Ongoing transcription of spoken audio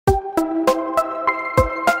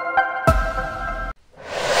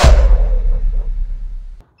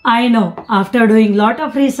I know, after doing lot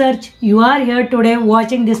of research, you are here today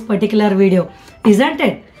watching this particular video, isn't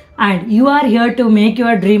it? And you are here to make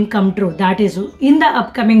your dream come true. That is, in the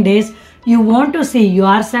upcoming days, you want to see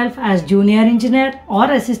yourself as junior engineer or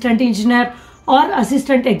assistant engineer or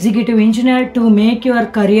assistant executive engineer to make your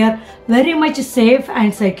career very much safe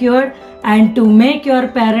and secure and to make your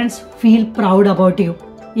parents feel proud about you.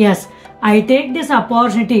 Yes, I take this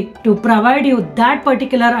opportunity to provide you that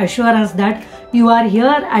particular assurance that you are here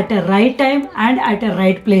at a right time and at a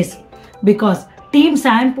right place, because Team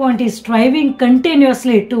SANPoint is striving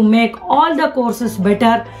continuously to make all the courses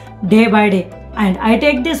better day by day. And I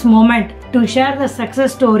take this moment to share the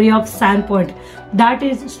success story of SANPoint, that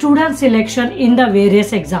is student selection in the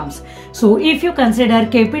various exams. So if you consider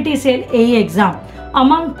KPTCL AE exam,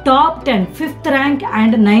 among top 10, 5th rank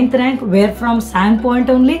and 9th rank were from SANPoint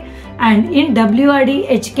only, and in WRD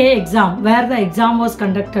HK exam, where the exam was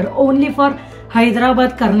conducted only for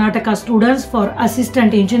Hyderabad, Karnataka students for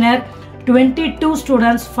assistant engineer, 22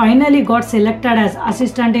 students finally got selected as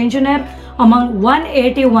assistant engineer among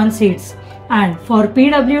 181 seats. And for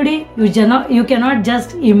PWD, you cannot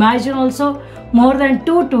just imagine also, more than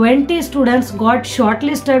 220 students got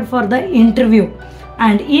shortlisted for the interview.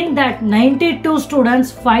 And in that, 92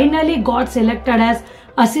 students finally got selected as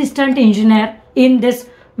assistant engineer in this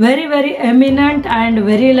very eminent and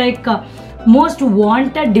very most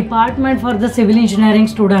wanted department for the civil engineering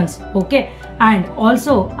students. Okay. And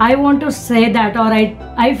also I want to say that, or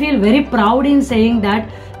I feel very proud in saying that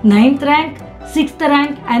 9th rank, 6th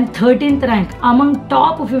rank and 13th rank among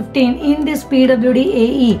top 15 in this PWD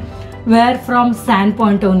AE were from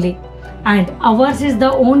SANPoint only. And ours is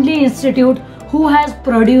the only institute who has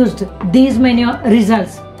produced these many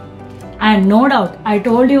results. And no doubt, I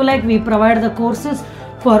told you we provide the courses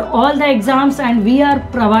for all the exams, and we are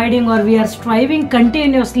providing, or we are striving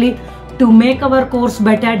continuously to make our course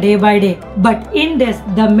better day by day. But in this,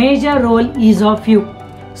 the major role is of you.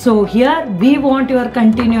 So here we want your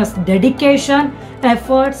continuous dedication,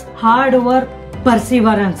 efforts, hard work,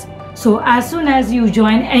 perseverance. So as soon as you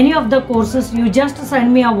join any of the courses, you just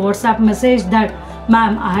send me a WhatsApp message that,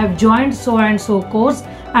 ma'am, I have joined so and so course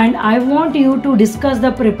and I want you to discuss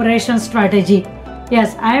the preparation strategy.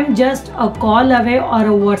 Yes, I am just a call away or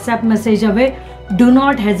a WhatsApp message away. Do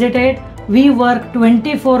not hesitate. We work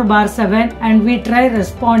 24/7 and we try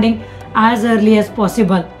responding as early as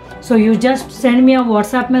possible. So you just send me a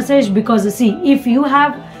WhatsApp message, because see, if you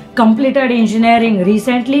have completed engineering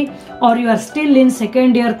recently, or you are still in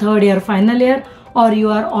second year, third year, final year, or you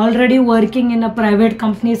are already working in a private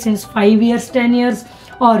company since 5 years, 10 years,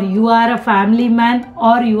 or you are a family man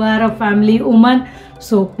or you are a family woman,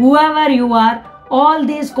 so whoever you are, all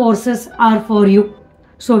these courses are for you.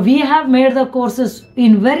 So we have made the courses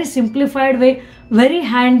in very simplified way, very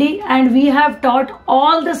handy, and we have taught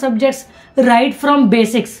all the subjects right from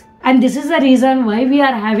basics. And this is the reason why we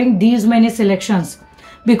are having these many selections,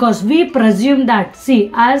 because we presume that,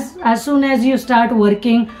 see, as soon as you start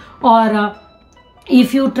working, or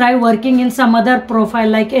if you try working in some other profile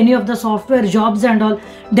like any of the software jobs and all,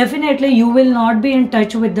 definitely you will not be in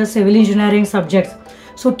touch with the civil engineering subjects.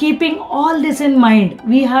 So keeping all this in mind,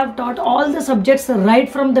 we have taught all the subjects right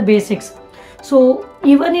from the basics. So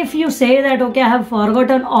even if you say that, okay, I have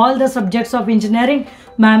forgotten all the subjects of engineering,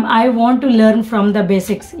 ma'am, I want to learn from the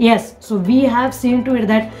basics. Yes, so we have seen to it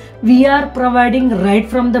that we are providing right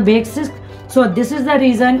from the basics. So this is the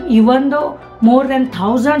reason, even though more than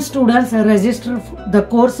 1,000 students register the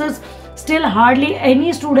courses, still hardly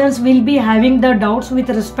any students will be having the doubts with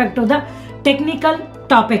respect to the technical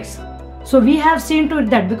topics. So we have seen to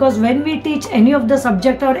it that, because when we teach any of the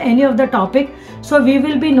subject or any of the topic, so we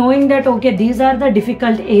will be knowing that, okay, these are the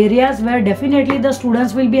difficult areas where definitely the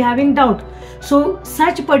students will be having doubt. So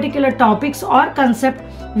such particular topics or concept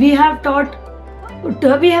we have taught,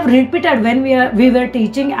 we have repeated when we were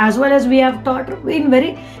teaching, as well as we have taught in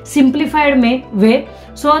very simplified way,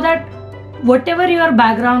 so that whatever your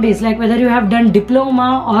background is, like whether you have done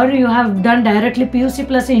diploma or you have done directly PUC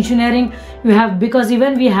plus engineering, you have, because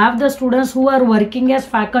even we have the students who are working as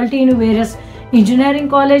faculty in various engineering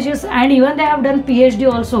colleges, and even they have done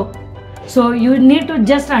PhD also. So you need to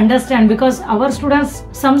just understand, because our students,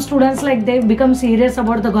 some students they become serious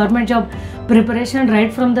about the government job preparation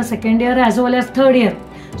right from the second year as well as third year.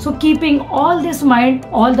 So keeping all this in mind,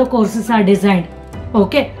 all the courses are designed.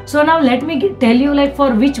 Okay, so now let me tell you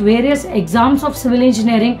for which various exams of civil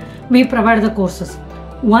engineering we provide the courses.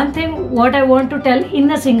 One thing what I want to tell in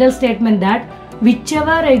a single statement, that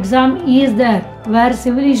whichever exam is there where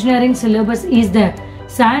civil engineering syllabus is there,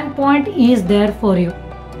 SANPoint is there for you.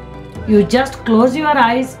 You just close your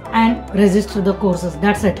eyes and register the courses.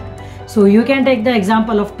 That's it. So you can take the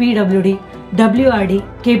example of PWD, WRD,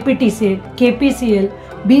 KPTCL, KPCL,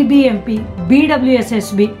 BBMP,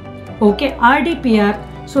 BWSSB, okay,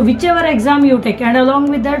 RDPR. So whichever exam you take, and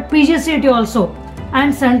along with that PGCET also,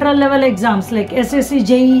 and central level exams like SSC,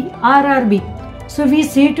 JEE, RRB. So we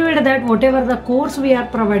see to it that whatever the course we are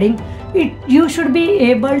providing, you should be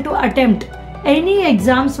able to attempt any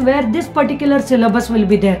exams where this particular syllabus will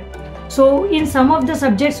be there. So in some of the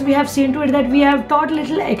subjects we have seen to it that we have taught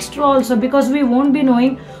little extra also, because we won't be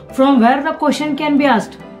knowing from where the question can be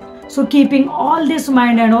asked. So keeping all this in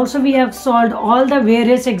mind, and also we have solved all the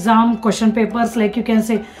various exam question papers, like you can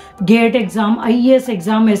say GATE exam, IES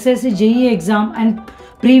exam, SSC, JEE exam, and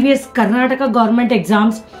previous Karnataka government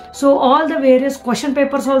exams. So all the various question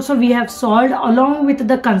papers also we have solved along with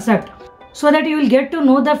the concept, so that you will get to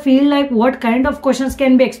know the field, like what kind of questions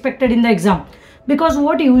can be expected in the exam. Because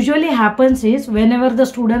what usually happens is, whenever the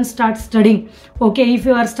students start studying, okay, if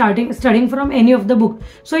you are studying from any of the book,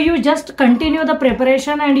 so you just continue the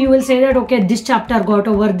preparation and you will say that okay, this chapter got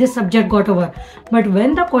over, this subject got over. But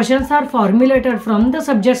when the questions are formulated from the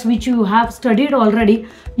subjects which you have studied already,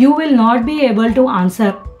 you will not be able to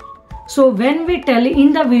answer. So when we tell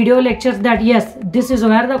in the video lectures that yes, this is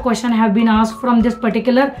where the question have been asked from this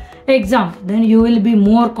particular exam, then you will be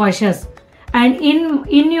more cautious. And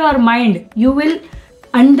in your mind, you will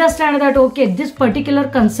understand that okay, this particular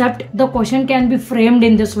concept, the question can be framed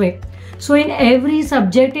in this way. So in every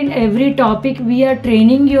subject, in every topic, we are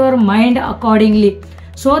training your mind accordingly,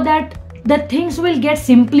 so that the things will get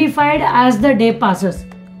simplified as the day passes.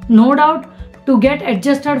 No doubt, to get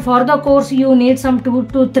adjusted for the course, you need some 2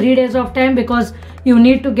 to 3 days of time, because you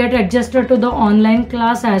need to get adjusted to the online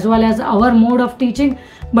class as well as our mode of teaching.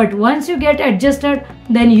 But once you get adjusted,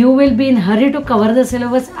 then you will be in hurry to cover the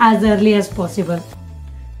syllabus as early as possible.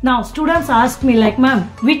 Now students ask me like, ma'am,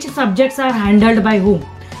 which subjects are handled by whom?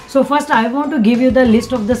 So first I want to give you the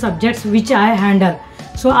list of the subjects which I handle.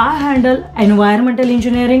 So I handle environmental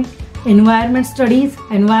engineering, environment studies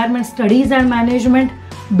and management,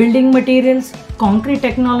 building materials, concrete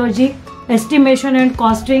technology, estimation and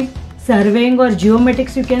costing, surveying or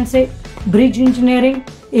geomatics you can say, bridge engineering,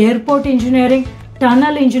 airport engineering,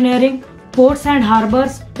 tunnel engineering, ports and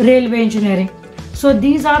harbors, railway engineering. So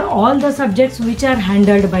these are all the subjects which are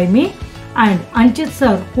handled by me. And Anchit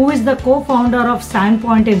sir, who is the co-founder of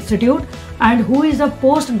SANPoint Institute and who is a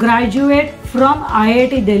postgraduate from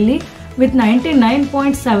IIT Delhi with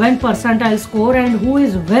 99.7 percentile score, and who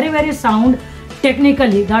is very sound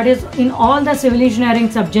technically, that is in all the civil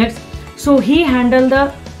engineering subjects. So he handled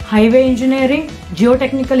the highway engineering,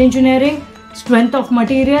 geotechnical engineering, strength of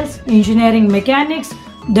materials, engineering mechanics,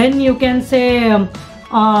 then you can say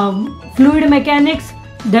fluid mechanics,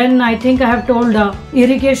 then I think I have told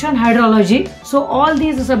irrigation, hydrology. So all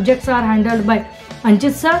these subjects are handled by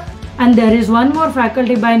Anchit sir. And there is one more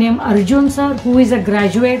faculty by name Arjun sir, who is a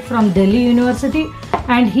graduate from Delhi University,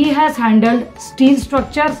 and he has handled steel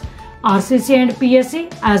structures, RCC and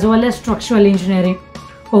PSC, as well as structural engineering.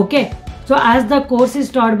 Okay, so as the course is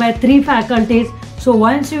taught by 3 faculties, so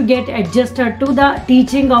once you get adjusted to the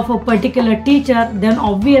teaching of a particular teacher, then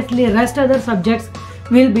obviously rest other subjects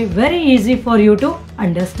will be very easy for you to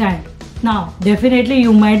understand. Now definitely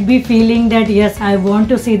you might be feeling that yes, I want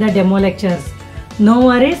to see the demo lectures. No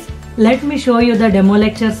worries, let me show you the demo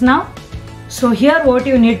lectures now. So here what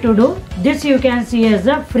you need to do, this you can see as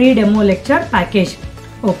a free demo lecture package.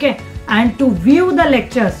 Okay, and to view the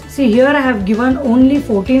lectures, see here I have given only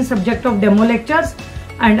 14 subject of demo lectures,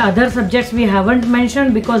 and other subjects we haven't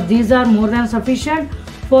mentioned because these are more than sufficient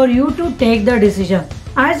for you to take the decision.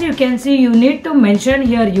 As you can see, you need to mention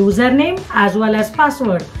here username as well as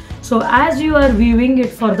password. So as you are viewing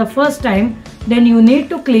it for the first time, then you need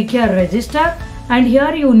to click here register, and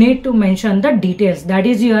here you need to mention the details, that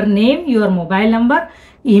is your name, your mobile number,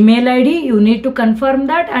 email ID, you need to confirm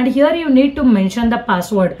that, and here you need to mention the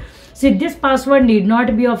password. See, this password need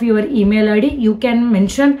not be of your email ID, you can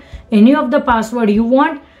mention any of the password you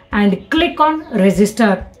want and click on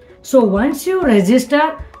register. So once you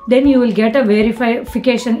register, then you will get a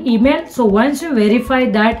verification email. So once you verify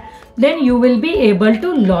that, then you will be able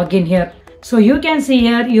to log in here. So you can see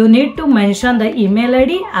here you need to mention the email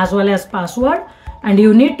ID as well as password, and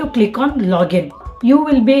you need to click on login. You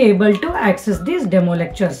will be able to access these demo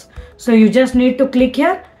lectures. So you just need to click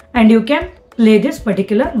here and you can play this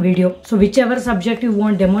particular video. So whichever subject you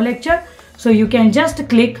want demo lecture, so you can just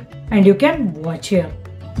click and you can watch here.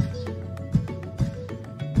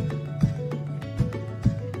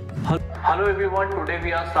 Hello everyone, today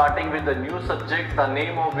we are starting with the new subject, the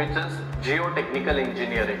name of which is geotechnical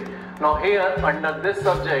engineering. Now here under this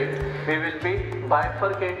subject we will be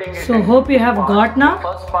bifurcating it. So hope you have got now. The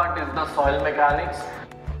first part is the soil mechanics.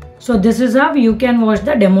 So this is how you can watch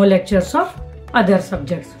the demo lectures of other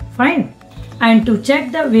subjects. Fine. And to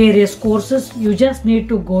check the various courses, you just need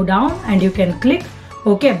to go down and you can click.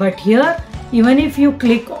 Okay, but here even if you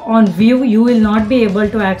click on view, you will not be able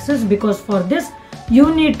to access, because for this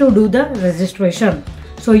you need to do the registration.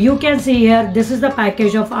 So you can see here, this is the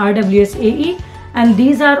package of RWS AE, and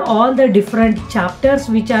these are all the different chapters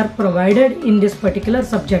which are provided in this particular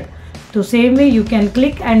subject. So same way you can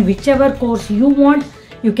click, and whichever course you want,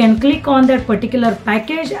 you can click on that particular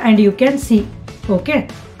package and you can see. Okay,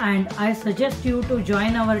 and I suggest you to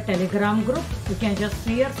join our Telegram group. You can just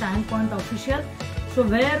see here SANPoint official. So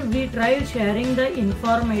where we try sharing the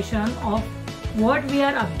information of what we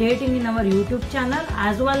are updating in our YouTube channel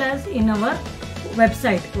as well as in our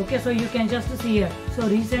website. Okay, so you can just see here. So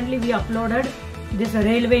recently we uploaded this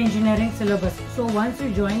railway engineering syllabus. So once you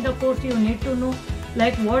join the course, you need to know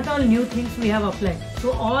like what all new things we have applied.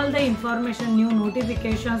 So all the information, new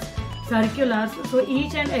notifications, circulars, so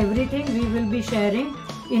each and everything we will be sharing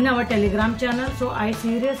in our Telegram channel. So I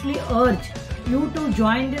seriously urge you to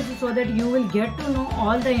join this so that you will get to know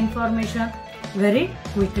all the information very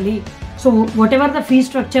quickly. So whatever the fee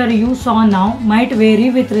structure you saw now might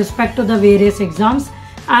vary with respect to the various exams,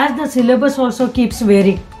 as the syllabus also keeps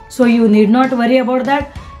varying. So you need not worry about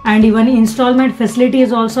that, and even installment facility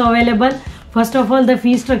is also available. First of all, the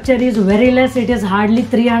fee structure is very less. It is hardly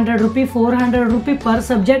 300 rupee, 400 rupee per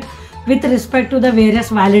subject with respect to the various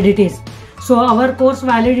validities. So our course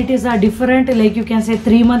validities are different, like you can say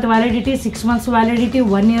 3-month validity, 6 months validity,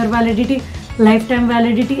 1 year validity, lifetime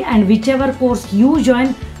validity, and whichever course you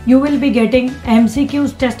join, you will be getting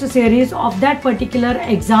MCQs test series of that particular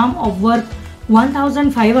exam of worth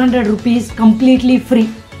 1500 rupees completely free.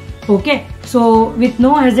 Okay, so with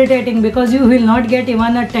no hesitating, because you will not get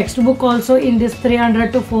even a textbook also in this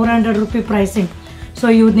 300 to 400 rupee pricing. So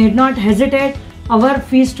you need not hesitate. Our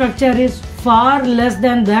fee structure is far less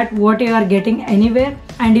than that what you are getting anywhere,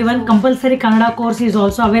 and even compulsory Kannada course is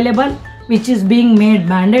also available, which is being made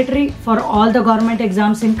mandatory for all the government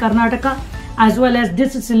exams in Karnataka, as well as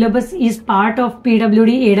this syllabus is part of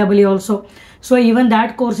PWD AW also. So even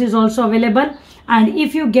that course is also available. And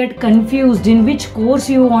if you get confused in which course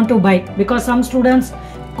you want to buy, because some students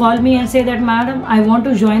call me and say that madam, I want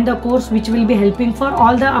to join the course which will be helping for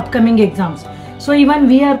all the upcoming exams. So even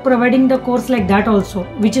we are providing the course like that also,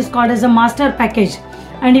 which is called as a master package,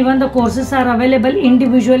 and even the courses are available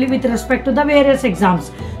individually with respect to the various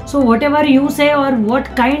exams. So whatever you say or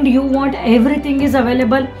what kind you want, everything is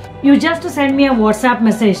available. You just send me a WhatsApp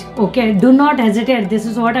message. Okay, do not hesitate. This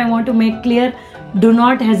is what I want to make clear. Do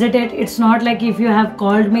not hesitate. It's not like if you have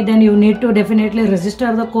called me then you need to definitely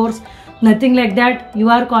register the course. Nothing like that. You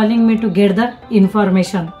are calling me to get the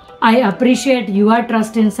information. I appreciate your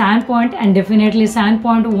trust in SANPoint, and definitely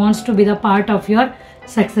SANPoint wants to be the part of your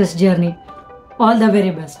success journey. All the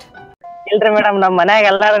very best. ಇಲ್ರಿ madam, ನಮ್ಮ ಮನ್ಯಾಗ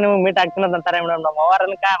ಎಲ್ಲಾರು ನಿಮ್ಗೆ meet ಆಗ್ತೀನಂತಾರೆ madam. ನಮ್ಮ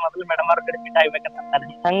ಅವರನ್ಕ ಮೊದಲು madam ಅವ್ರ ಕಡೆ meet ಆಗ್ಬೇಕಂತಾರೆ.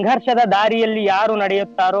 ಸಂಘರ್ಷದ ದಾರಿಯಲ್ಲಿ ಯಾರು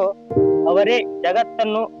ನಡೆಯುತ್ತಾರೋ ಅವರೇ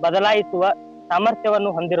ಜಗತ್ತನ್ನು ಬದಲಾಯಿಸುವ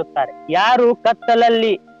ಸಾಮರ್ಥ್ಯವನ್ನು ಹೊಂದಿರುತ್ತಾರೆ. ಯಾರು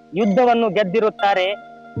ಕತ್ತಲಲ್ಲಿ ಯುದ್ಧವನ್ನು ಗೆದ್ದಿರುತ್ತಾರೆ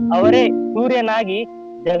ಅವರೇ ಸೂರ್ಯನಾಗಿ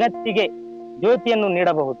ಜಗತ್ತಿಗೆ ಜ್ಯೋತಿಯನ್ನು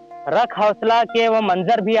ನೀಡಬಹುದು. रख हौसला के वो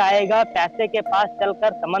मंजर भी आएगा, पैसे के पास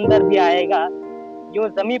चलकर समंदर भी आएगा. यूं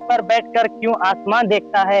जमीन पर बैठकर क्यों आसमान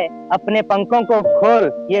देखता है, अपने पंखों को खोल,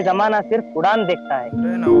 ये जमाना सिर्फ उड़ान देखता है.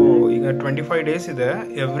 ನಾವು ಈಗ 25 ಡೇಸ್ ಇದೆ.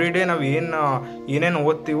 ಎವ್ರಿ ಡೇ ನಾವು ಏನೇನು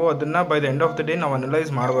ಓದ್ತೀವೋ ಅದನ್ನ by the end of the day ನಾವು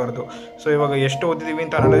ಅನಲೈಸ್ ಮಾಡಬಾರ್ದು. ಸೊ ಇವಾಗ ಎಷ್ಟು ಓದಿದೀವಿ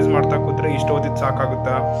ಅಂತ ಅನಲೈಸ್ ಮಾಡ್ತಾ ಕೂತ್ರೆ ಇಷ್ಟು ಓದಿದ್ದು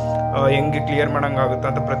ಸಾಕಾಗುತ್ತಾ, ಹೆಂಗೆ ಕ್ಲಿಯರ್ ಮಾಡೋಂಗಾಗುತ್ತಾ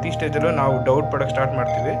ಅಂತ ಪ್ರತಿ ಸ್ಟೇಜಲ್ಲೂ ನಾವು ಡೌಟ್ ಪಡೋಕ್ಕೆ ಸ್ಟಾರ್ಟ್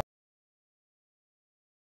ಮಾಡ್ತೀವಿ.